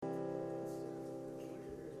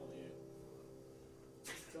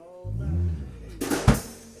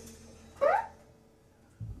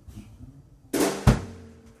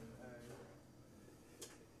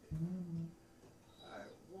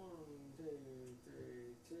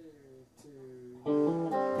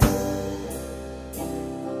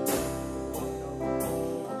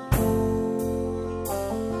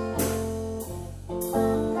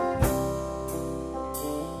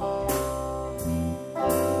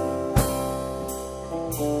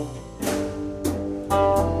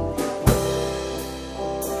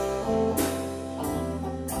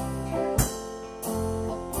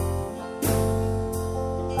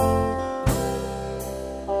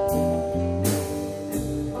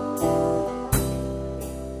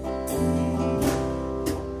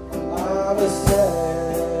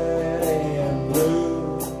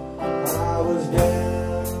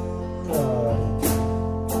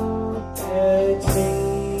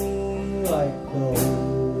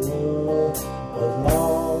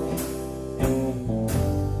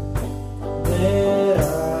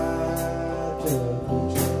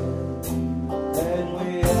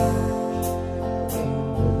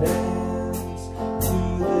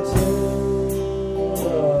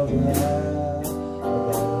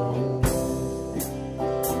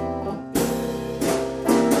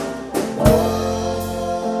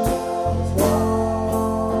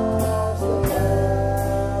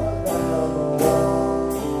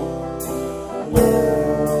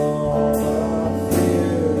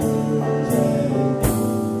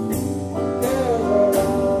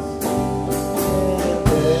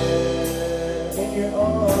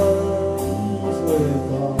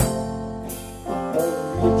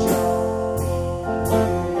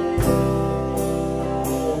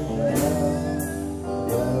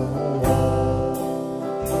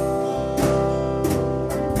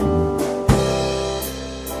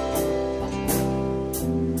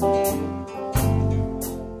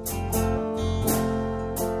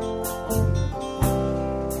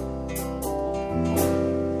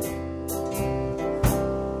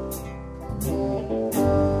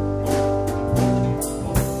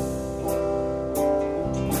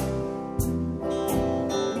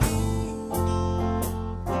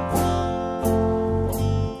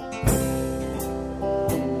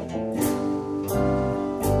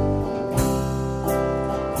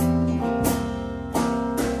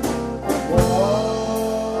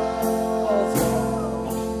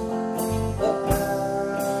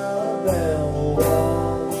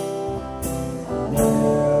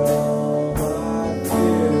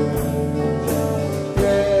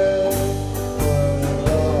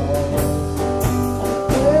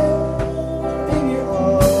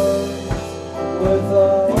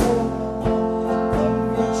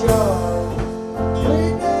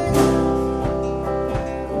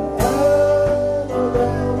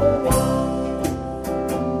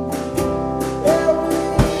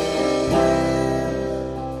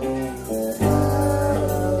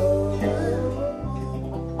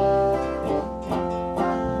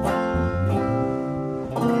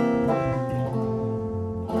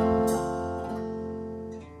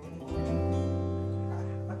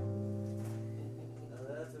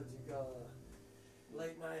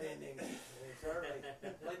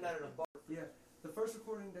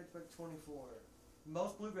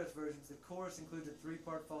Most bluegrass versions, the chorus includes a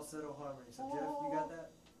 3-part falsetto harmony. So, Jeff, you got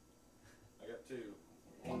that? I got 2.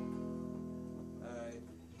 All right.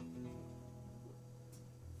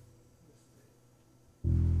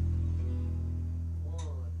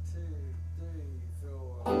 One, two, three, 4.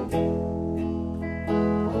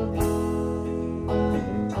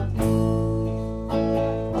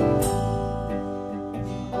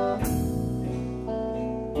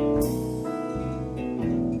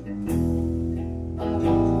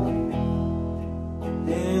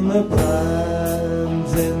 The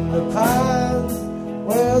pines, in the pines,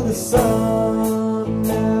 where the sun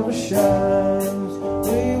never shines,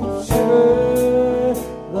 we will shiver,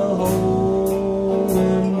 the whole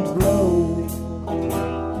winds blow.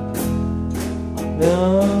 The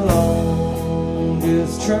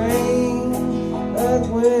longest train that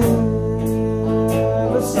we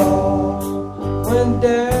ever saw went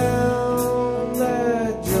down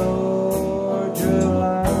that Georgia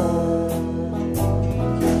line.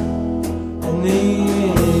 The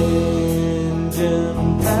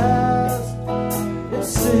engine passed at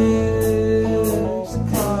 6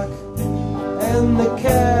 o'clock, and the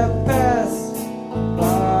cab passed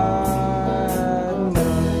by at 9.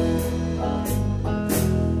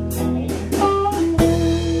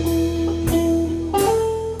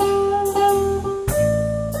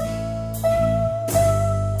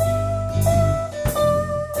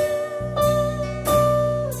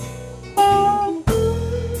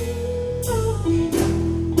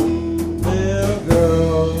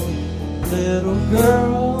 Little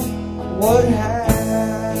girl, what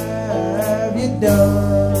have you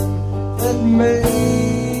done that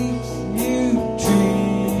makes you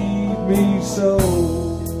treat me so?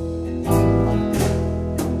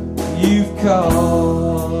 You've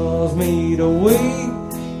caused me to weep,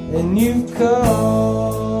 and you've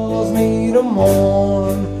caused me to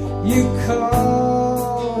mourn. You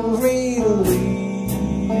caused calls me to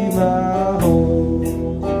leave my home.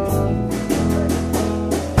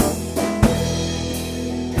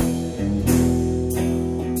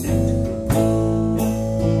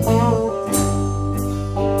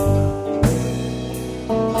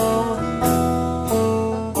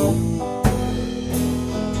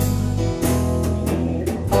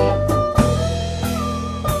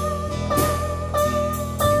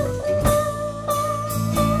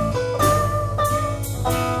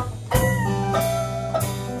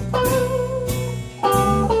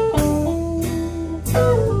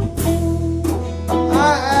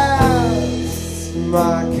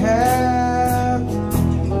 My captain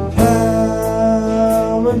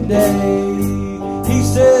time of day. He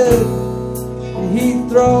said he'd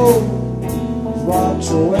throw his watch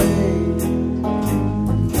away.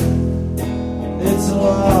 It's a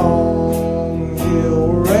long hill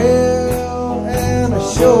rail and a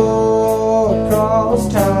shore across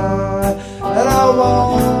time, and I'm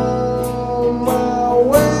on my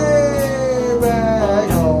way back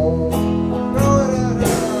home.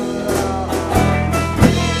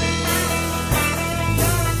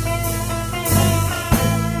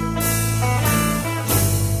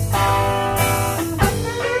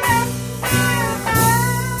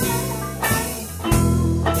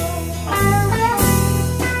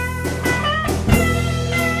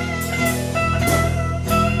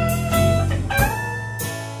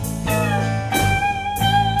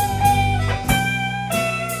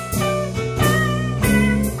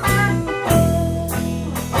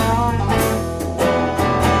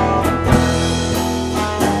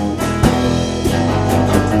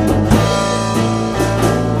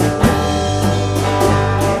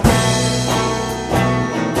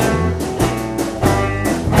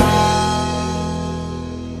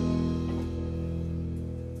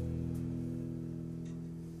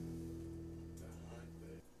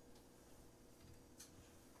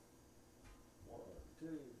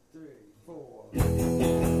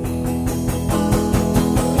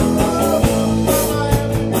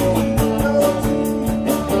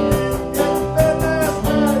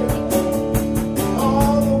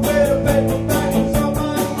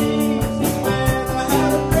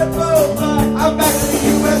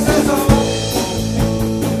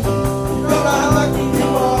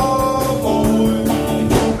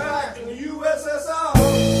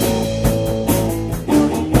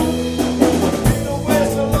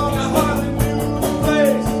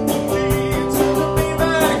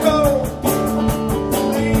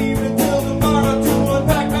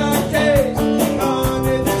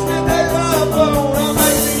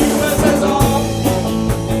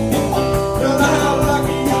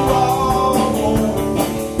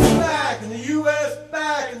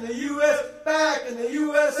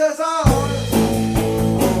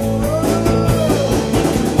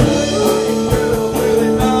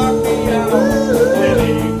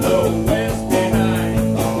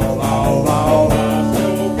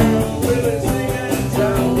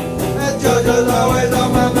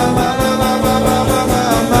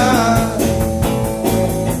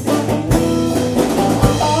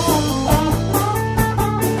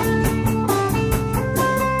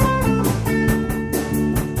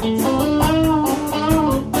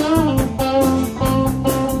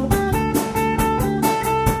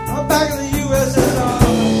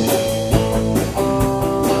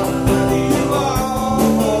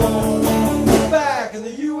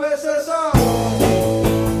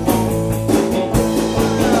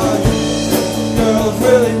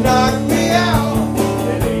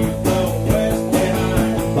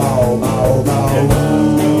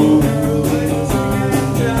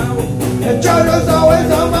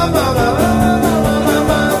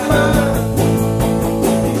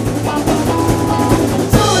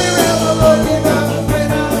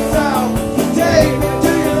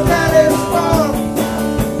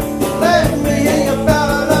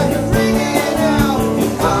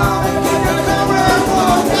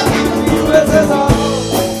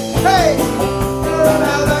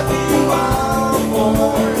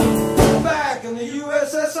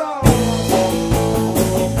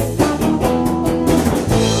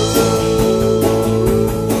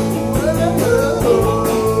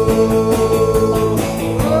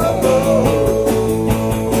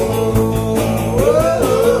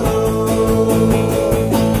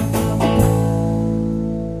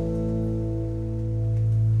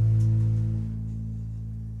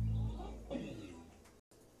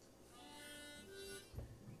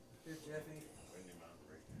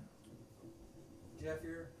 Jeff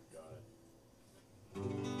here. Got it.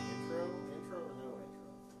 Intro or no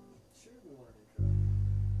intro? Sure, we want an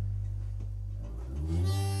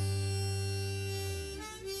intro.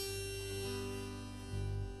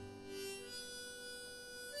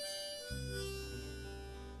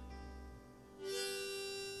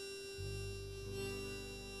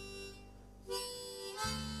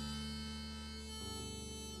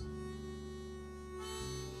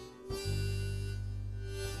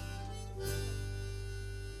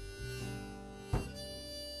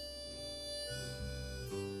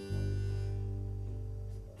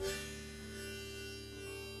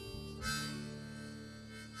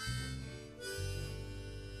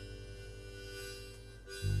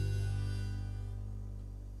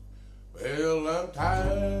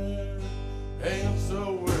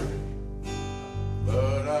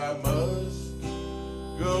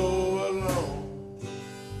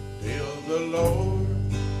 Lord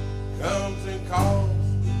comes and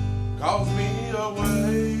calls me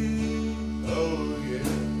away. Oh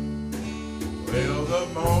yeah. Well, the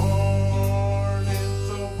morning's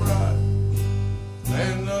so bright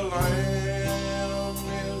and the Lamb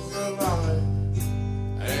is alive,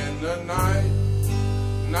 and the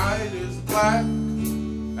night is black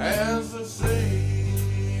as the sea.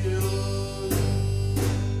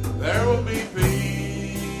 There will be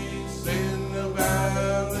peace in the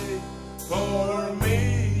valley for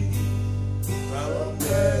me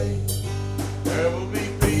someday. There will be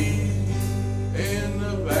peace in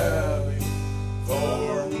the valley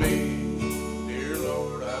for me. Dear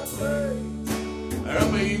Lord, I pray.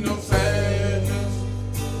 There'll be no sadness,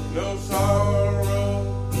 no sorrow,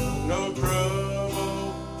 no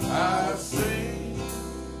trouble I see.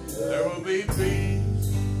 There will be peace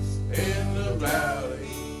in the valley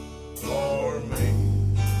for me.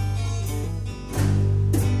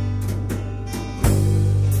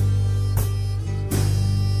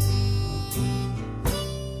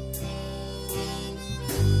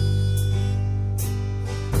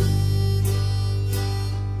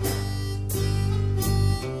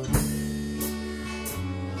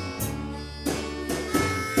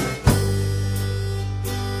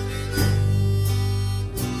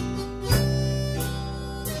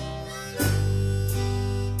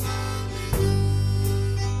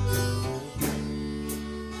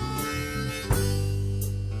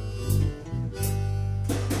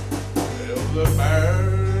 The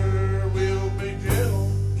bear will be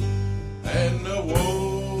gentle, and the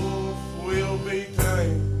wolf will be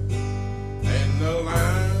tame, and the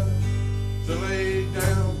lion to lay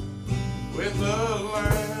down with the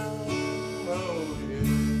lamb, oh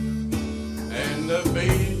yeah. And the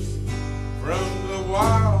beast from the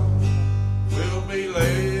wild will be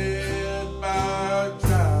led by a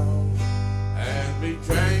child, and be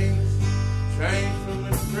changed from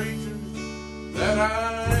the creatures that I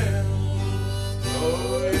am.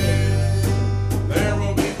 Oh yeah, there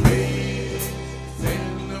will be peace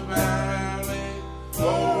in the valley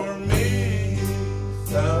for me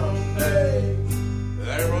someday.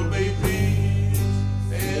 There will be peace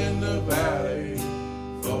in the valley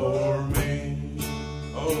for me.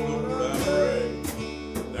 Oh Lord, I pray.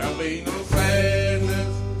 There'll be no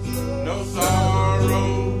sadness, no sorrow,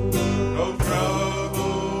 no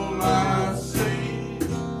trouble I see.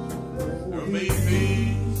 There'll be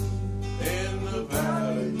peace in the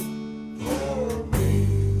valley for me.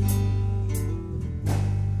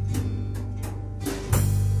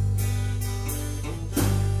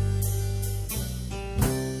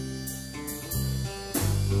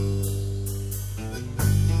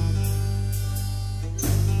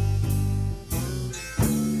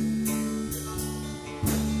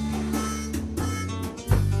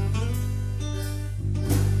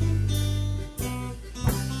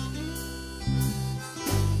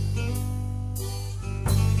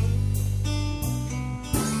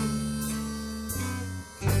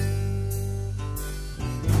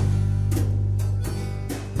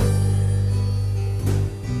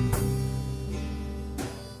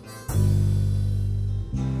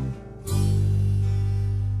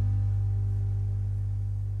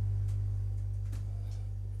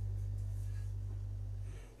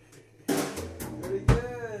 Pretty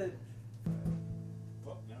good.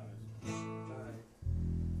 Fuck, nice. Alright.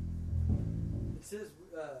 It says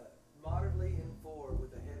moderately in 4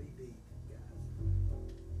 with a heavy beat, guys.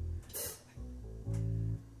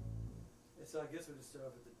 And so I guess we'll just start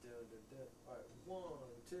off with the dun dun dun. Alright, 1,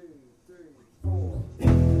 2, 3, 4.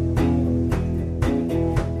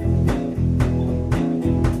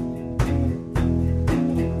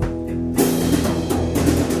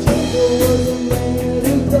 Was a man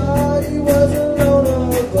who thought he was a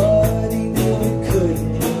loner, but he knew he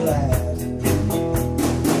couldn't last.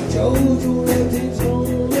 Jojo left his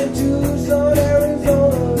home in Tucson,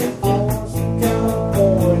 Arizona, for some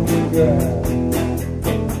California grass.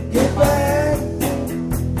 Get back,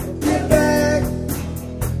 get back,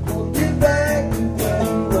 oh, get back to where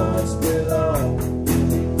you once belonged.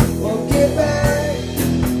 Oh, get back,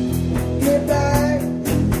 get back,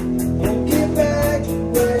 oh, get back to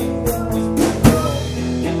where you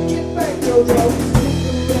get back, Jojo.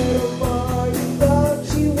 Cinderella bar, you thought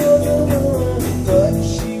she was a woman, but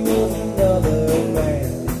she was another man.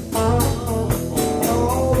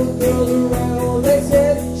 All the girls around, they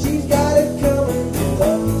said she's got it coming,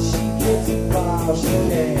 but she gets it while she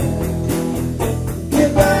can.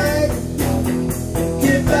 Get back,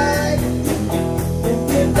 get back, and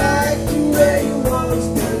get back to where you once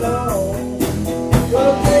belonged. Go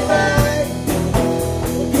get back,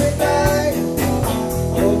 get back.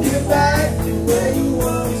 Oh, get back to where you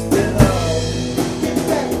once belonged.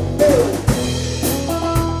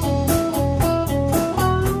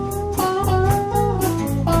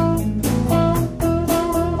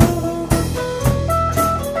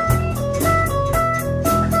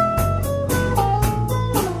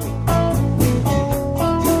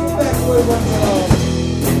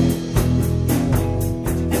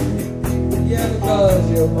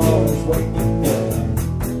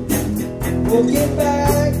 Well, get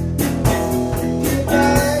back, get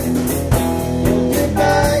back, well, get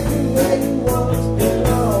back to where you once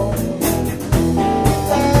belonged.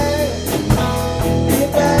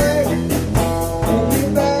 Get back, well,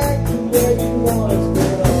 get back to where you once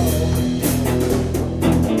belonged.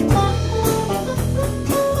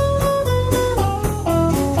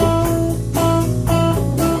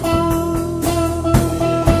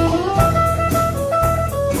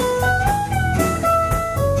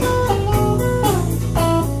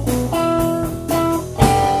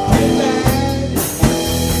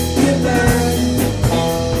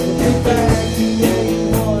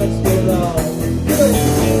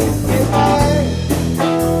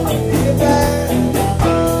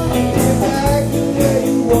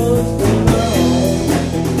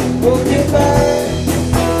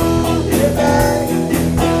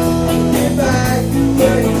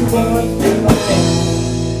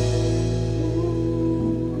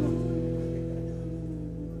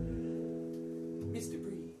 Mr.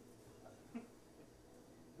 Bree.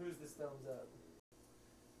 Who's this thumbs up?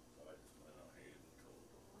 So I just went on ahead and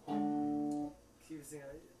told She was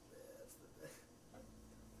singing. That's the best.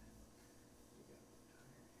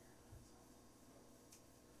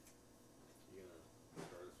 you gonna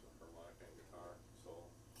start us with harmonica and guitar solo?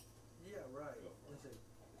 Yeah, right. Go for it.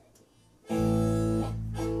 Let's see.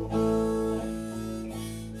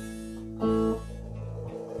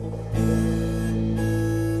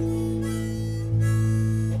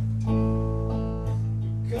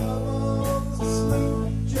 Come on,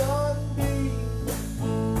 sleep, John B.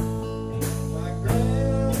 My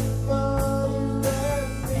grandfather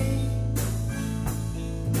and me.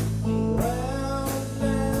 Around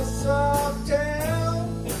Nassau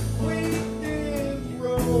town we did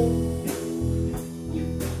roam.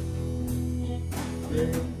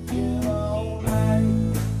 Drinking all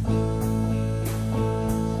night.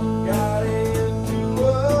 Got into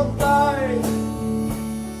a fight.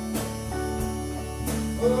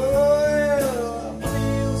 Well, I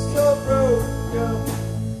feel so broken.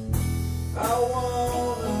 I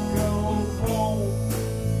wanna go home.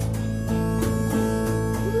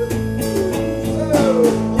 So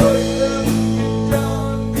wake up,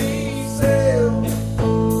 John B. Sail.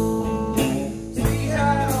 See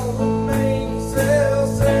how the mainsail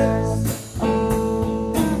sets.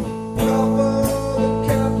 Call for the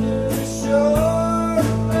captain ashore.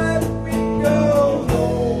 Let me go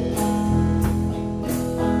home.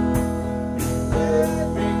 Let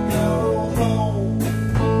me go home.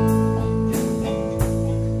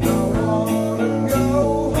 I wanna go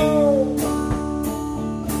home.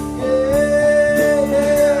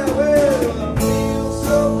 Yeah, well, I feel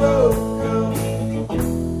so broken.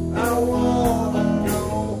 I wanna go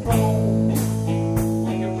home.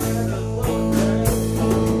 You better look back.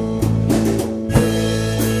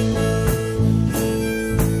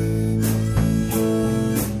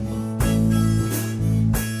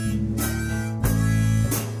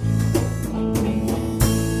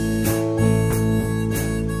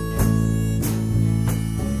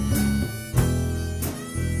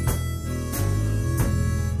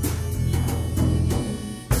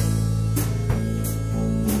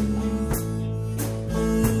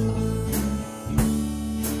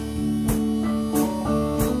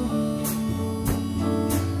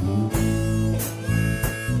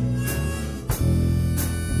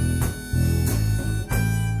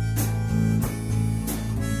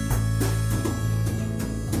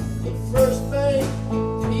 The first thing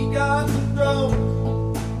he got drunk,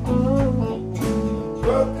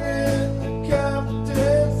 broke in the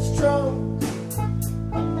captain's trunk.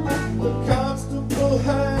 The constable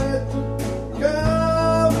had to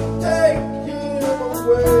come and take him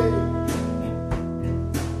away.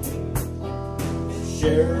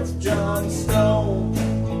 Sheriff John Stone,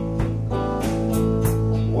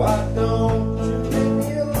 why don't you leave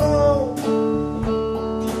me alone?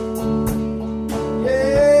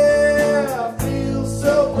 Yeah, I feel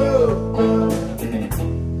so broken.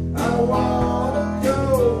 I wanna go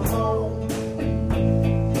home.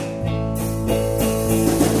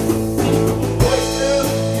 Hoist up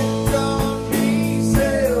your John B.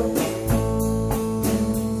 sail.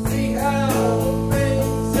 See how the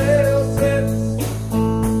mainsail sets.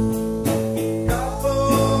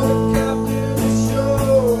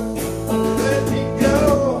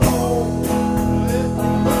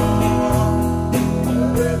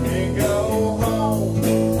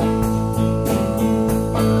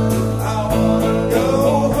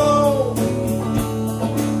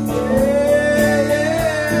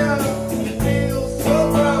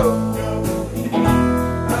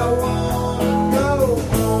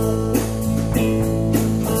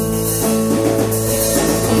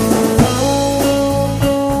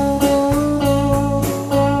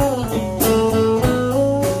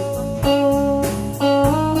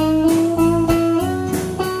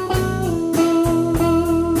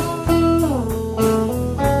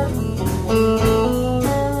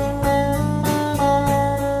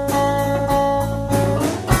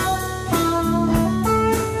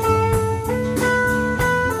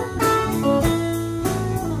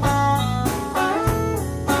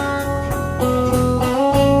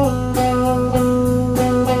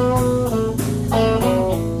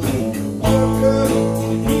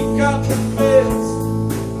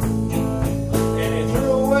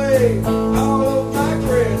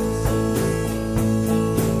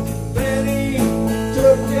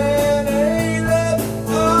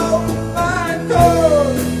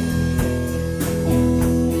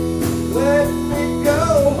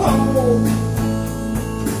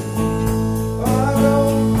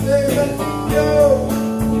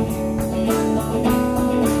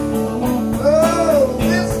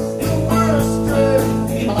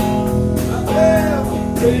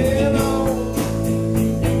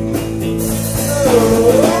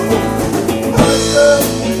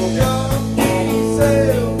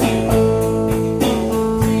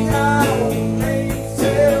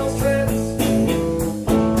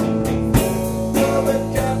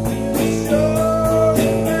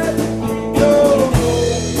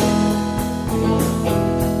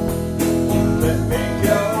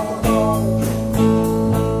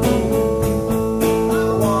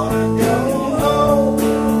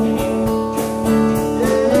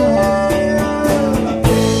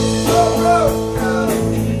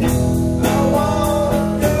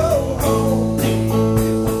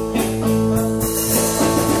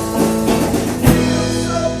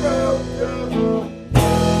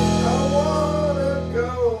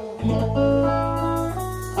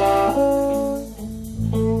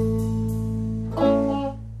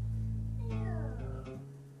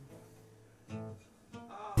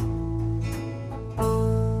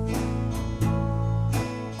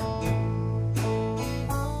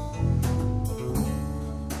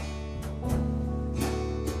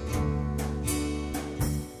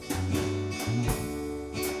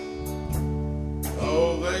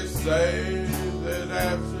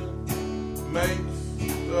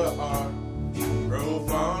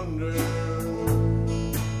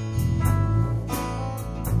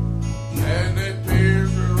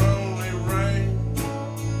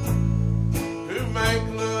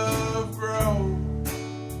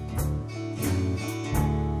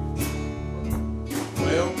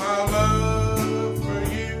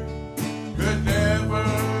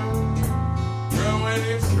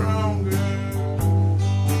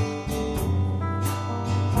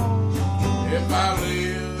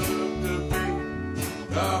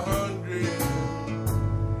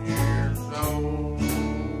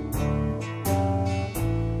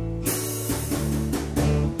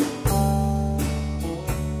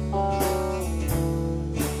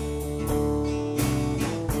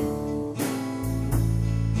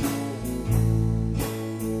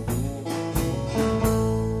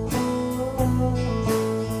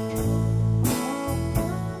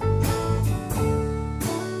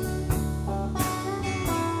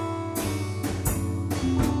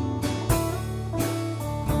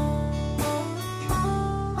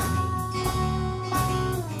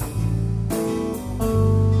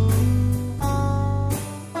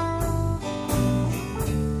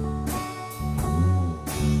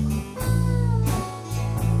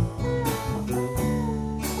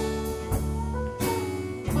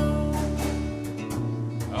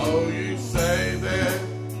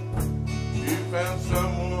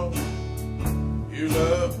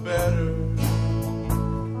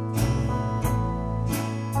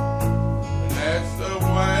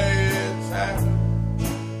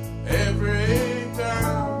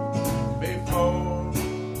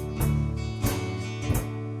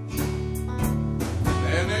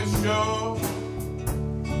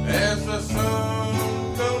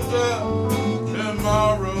 up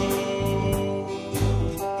tomorrow.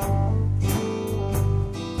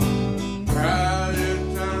 Crowded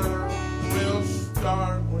time will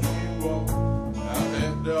start when you walk out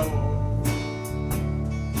that door.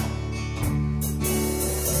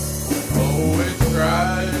 Oh, it's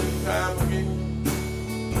crying time again.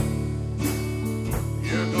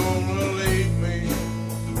 You're gonna leave me.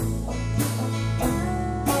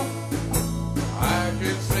 I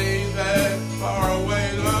can see that faraway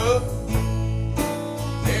look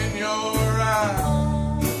in your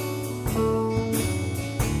eyes.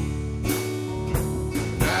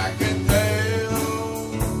 And I can tell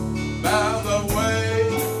by the way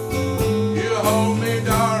you hold me,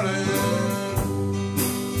 darling,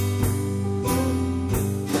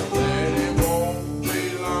 that it won't be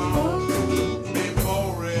long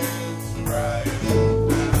before it's crying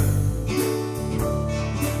time.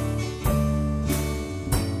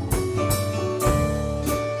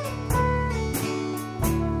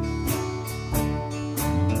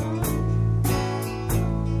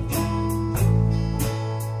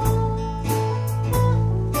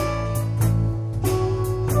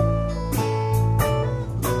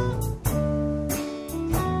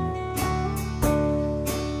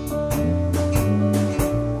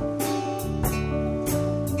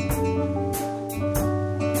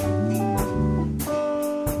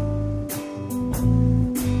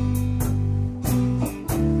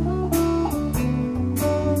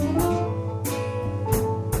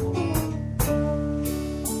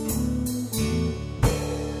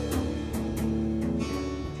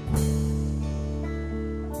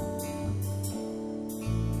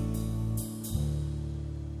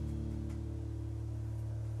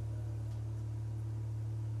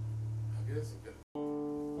 I guess it could.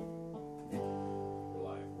 We're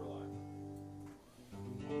live, we're live.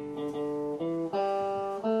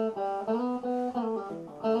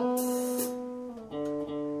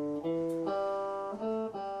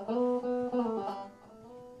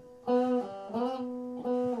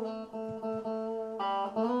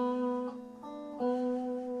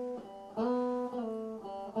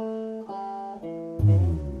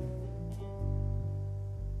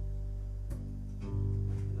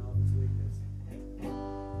 And all of its weakness.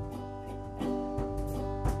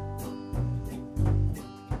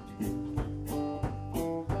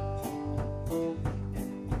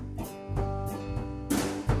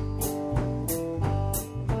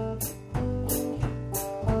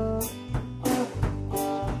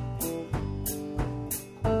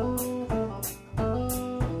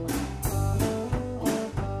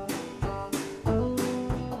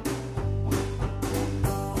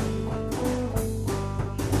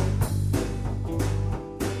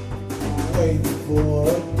 Waiting for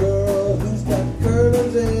a girl who's got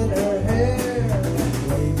curls in her hair.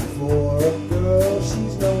 Waiting for a girl,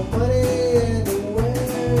 she's no money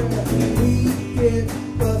anywhere. We get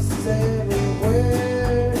buses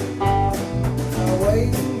everywhere. I'm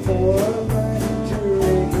waiting for a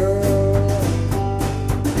Manchurian girl.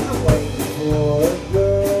 I'm waiting for a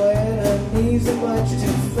girl and her knees are much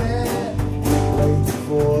too